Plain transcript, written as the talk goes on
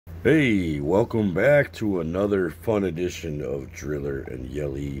Hey, welcome back to another fun edition of Driller and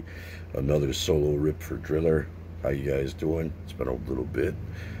Yeli. Another solo rip for Driller. How you guys doing? It's been a little bit.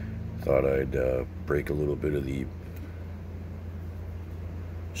 Thought I'd break a little bit of the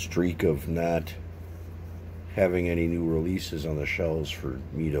streak of not having any new releases on the shelves for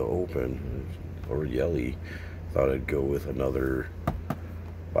me to open, or Yeli. Thought I'd go with another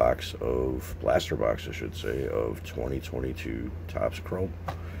blaster box, I should say, of 2022 Topps Chrome.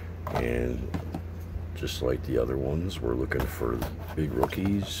 And just like the other ones, we're looking for big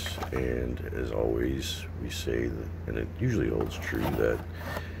rookies, and as always we say that, and it usually holds true, that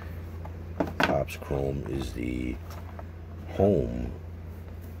Topps Chrome is the home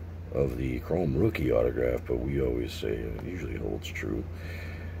of the Chrome rookie autograph, but we always say, and it usually holds true,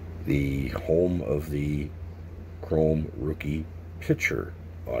 the home of the Chrome rookie pitcher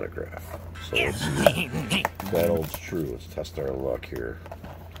autograph. So let's see if that holds true. Let's test our luck here.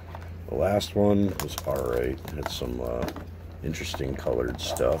 The last one was alright. Had some interesting colored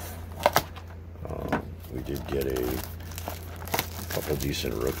stuff. We did get a couple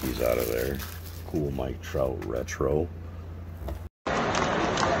decent rookies out of there. Cool Mike Trout retro.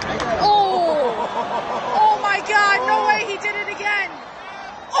 Oh my God, no way, he did it again.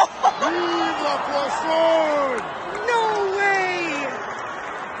 No way.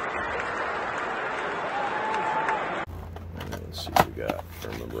 Let's see what we got. If I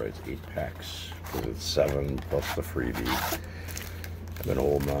remember right, it's 8 packs. Because it's 7 plus the freebie. I've been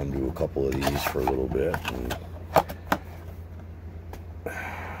holding on to a couple of these for a little bit. And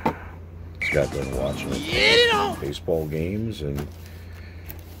Scott been watching baseball games and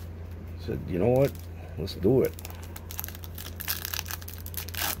said, you know what? Let's do it.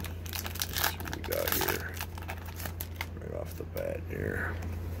 Let's see what we got here. Right off the bat here.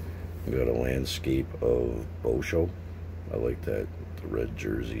 We got a landscape of Bosho. I like that. The red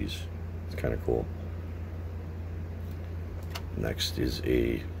jerseys. It's kind of cool. Next is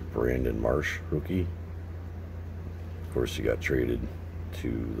a Brandon Marsh rookie. Of course, he got traded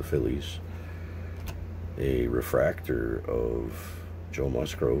to the Phillies. A refractor of Joe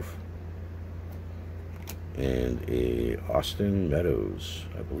Musgrove. And a Austin Meadows.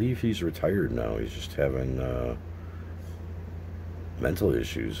 I believe he's retired now. He's just having mental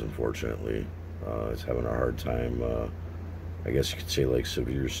issues, unfortunately. He's having a hard time, I guess you could say, like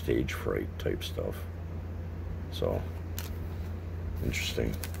severe stage fright type stuff. So,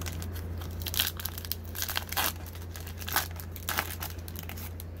 interesting.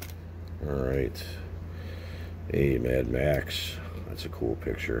 Alright. Hey, Mad Max. That's a cool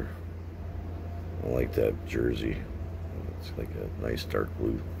picture. I like that jersey. It's like a nice dark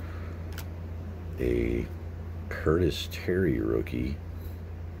blue. A Curtis Terry rookie.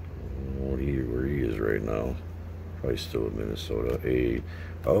 Where he is right now. Probably still in Minnesota.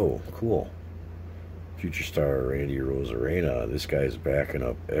 Oh, cool. Future star Randy Rosarena. This guy's backing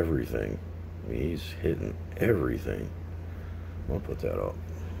up everything. I mean, he's hitting everything. I'll put that up.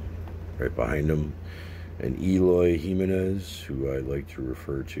 Right behind him, and Eloy Jimenez, who I like to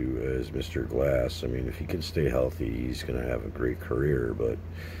refer to as Mr. Glass. I mean, if he can stay healthy, he's going to have a great career, but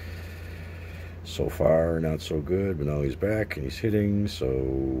so far, not so good. But now he's back and he's hitting,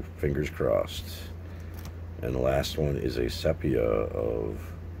 so fingers crossed. And the last one is a sepia of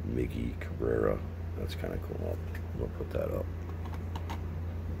Miggy Cabrera. That's kind of cool. I'm going to put that up.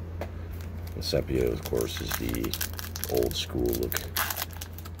 The sepia, of course, is the old school look.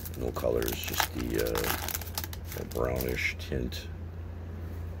 No colors, just the brownish tint.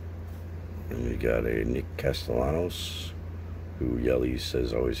 And we got a Nick Castellanos, who Yeli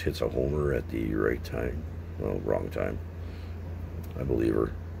says always hits a homer at the right time. Well, wrong time. I believe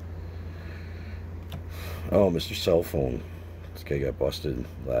her. Oh, Mr. Cell Phone. This guy got busted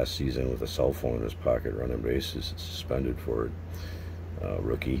last season with a cell phone in his pocket running bases. It's suspended for it.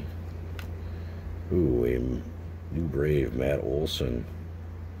 Rookie. Ooh, a new Brave, Matt Olson.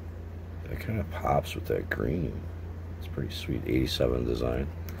 That kind of pops with that green. It's pretty sweet. 87 design.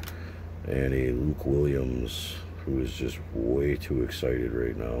 And a Luke Williams, who is just way too excited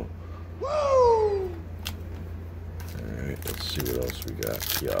right now. Woo! Alright, let's see what else we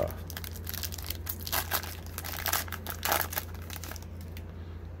got. Yeah.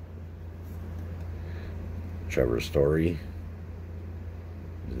 Trevor Story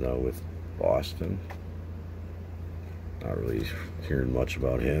is now with Boston. Not really hearing much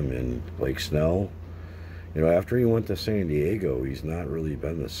about him. And Blake Snell, you know, after he went to San Diego, he's not really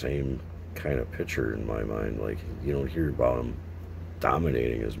been the same kind of pitcher in my mind. Like, you don't hear about him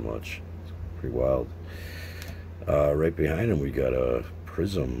dominating as much. It's pretty wild. Right behind him, we got a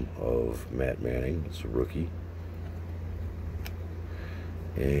prism of Matt Manning. It's a rookie.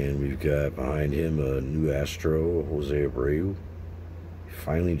 And we've got behind him a new Astro, Jose Abreu. He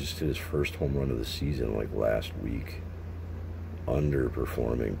finally just hit his first home run of the season like last week.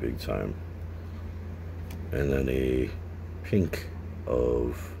 Underperforming big time. And then a pink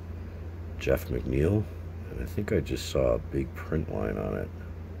of Jeff McNeil. And I think I just saw a big print line on it.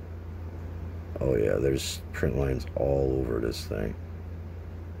 Oh yeah, there's print lines all over this thing.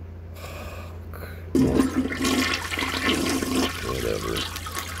 Whatever.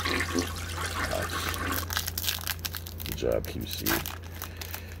 Good job, QC.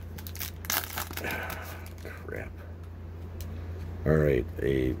 Crap. Alright,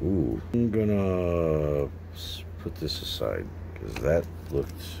 I'm gonna put this aside because that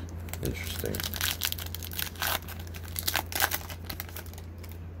looked interesting.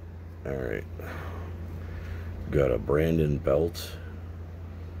 Alright. Got a Brandon Belt.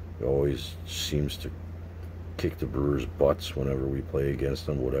 He always seems to kick the Brewers' butts whenever we play against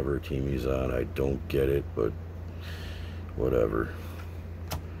them, whatever team he's on. I don't get it, but whatever.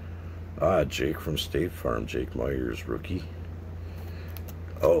 Jake from State Farm, Jake Myers, rookie.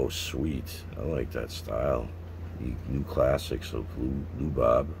 Oh, sweet. I like that style. New classics of Lou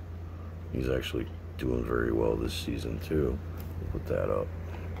Bob. He's actually doing very well this season, too. We'll put that up.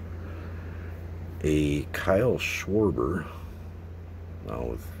 A Kyle Schwarber, now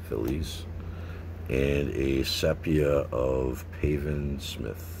with Phillies, and a sepia of Pavin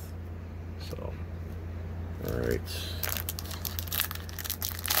Smith. So, all right.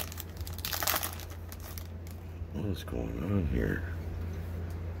 What is going on here?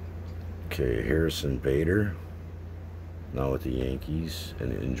 Okay, Harrison Bader, now with the Yankees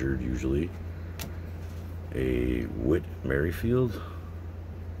and injured usually. A Whit Merrifield.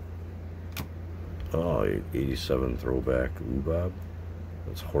 Oh, 87 throwback Lubob.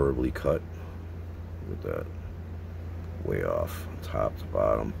 That's horribly cut. Look at that. Way off, top to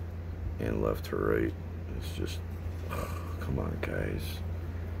bottom, and left to right. It's just, come on, guys.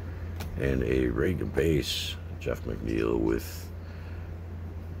 And a regular base, Jeff McNeil, with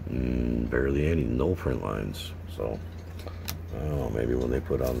barely any no print lines. So, I don't know, maybe when they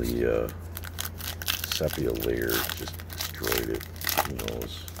put on the sepia layer, it just destroyed it. Who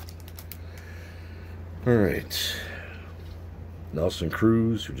knows? All right. Nelson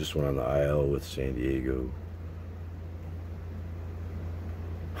Cruz, who just went on the IL with San Diego.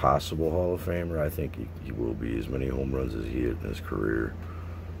 Possible Hall of Famer. I think he will be. As many home runs as he hit in his career.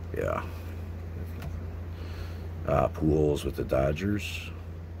 Yeah. Pujols with the Dodgers.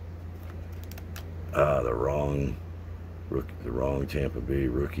 The wrong Tampa Bay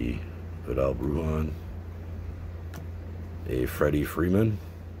rookie, Vidal Brujan. A Freddie Freeman.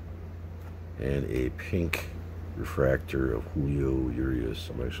 And a pink refractor of Julio Urias.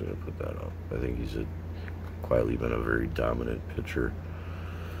 I'm actually going to put that up. I think he's quietly been a very dominant pitcher.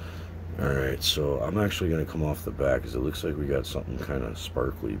 Alright, so I'm actually going to come off the back because it looks like we got something kind of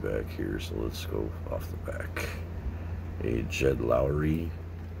sparkly back here. So let's go off the back. A Jed Lowry.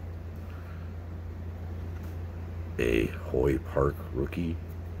 A Hoy Park rookie.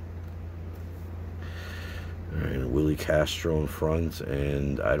 And Willie Castro in front,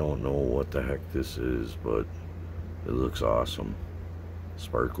 and I don't know what the heck this is, but it looks awesome.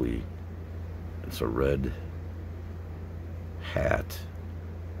 Sparkly. It's a red hat.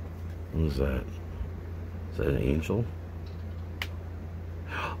 What is that? Is that an angel?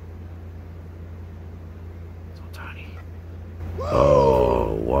 So tiny.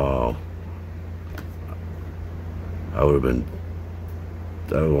 Oh, wow. I would have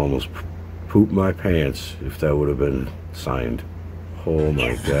almost pooped my pants if that would have been signed. Oh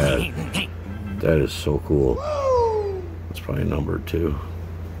my god. That is so cool. It's probably numbered too.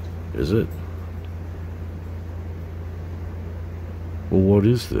 Is it? Well, what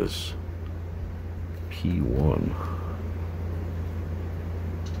is this? P1.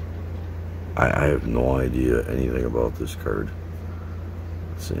 I have no idea anything about this card.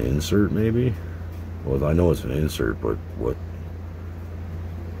 It's an insert maybe? Well, I know it's an insert, but what?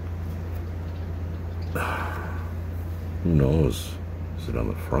 Who knows? Is it on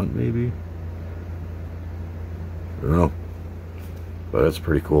the front maybe? I don't know. But that's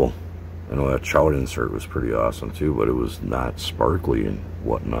pretty cool. I know that Trout insert was pretty awesome too, but it was not sparkly and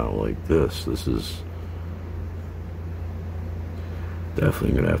whatnot like this. This is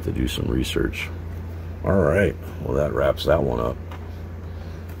definitely going to have to do some research. Alright, well that wraps that one up.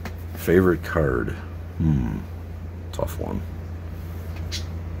 Favorite card? Tough one.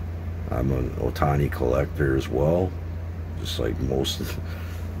 I'm an Ohtani collector as well, just like most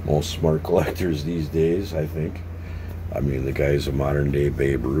smart collectors these days, I think. I mean, the guy's a modern day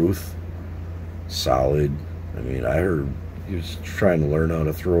Babe Ruth. Solid. I mean, I heard He's trying to learn how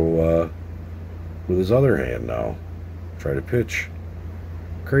to throw with his other hand now. Try to pitch.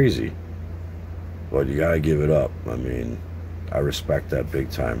 Crazy. But you gotta give it up. I mean, I respect that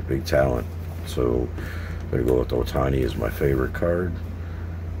big time. Big talent. So I'm gonna go with Ohtani as my favorite card.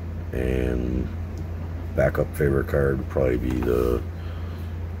 And backup favorite card would probably be the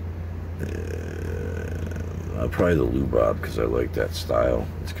probably the Lou Bob, because I like that style.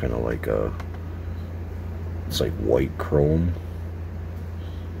 It's kind of like it's like white chrome.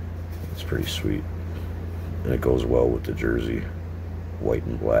 It's pretty sweet, and it goes well with the jersey, white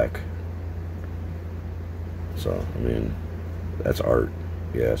and black. So I mean, that's art,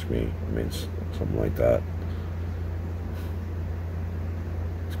 if you ask me. I mean, something like that.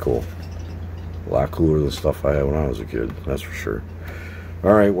 It's cool. A lot cooler than the stuff I had when I was a kid, that's for sure.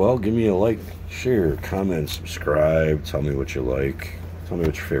 Alright, well, give me a like, share, comment, subscribe. Tell me what you like. Tell me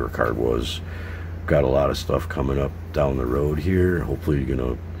what your favorite card was. Got a lot of stuff coming up down the road here. Hopefully you're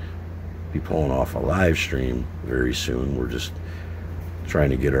going to be pulling off a live stream very soon. We're just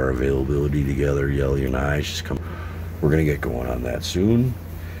trying to get our availability together, Yeli and I. We're going to get going on that soon.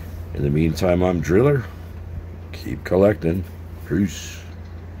 In the meantime, I'm Driller. Keep collecting. Peace.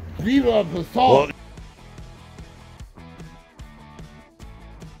 Viva the salt!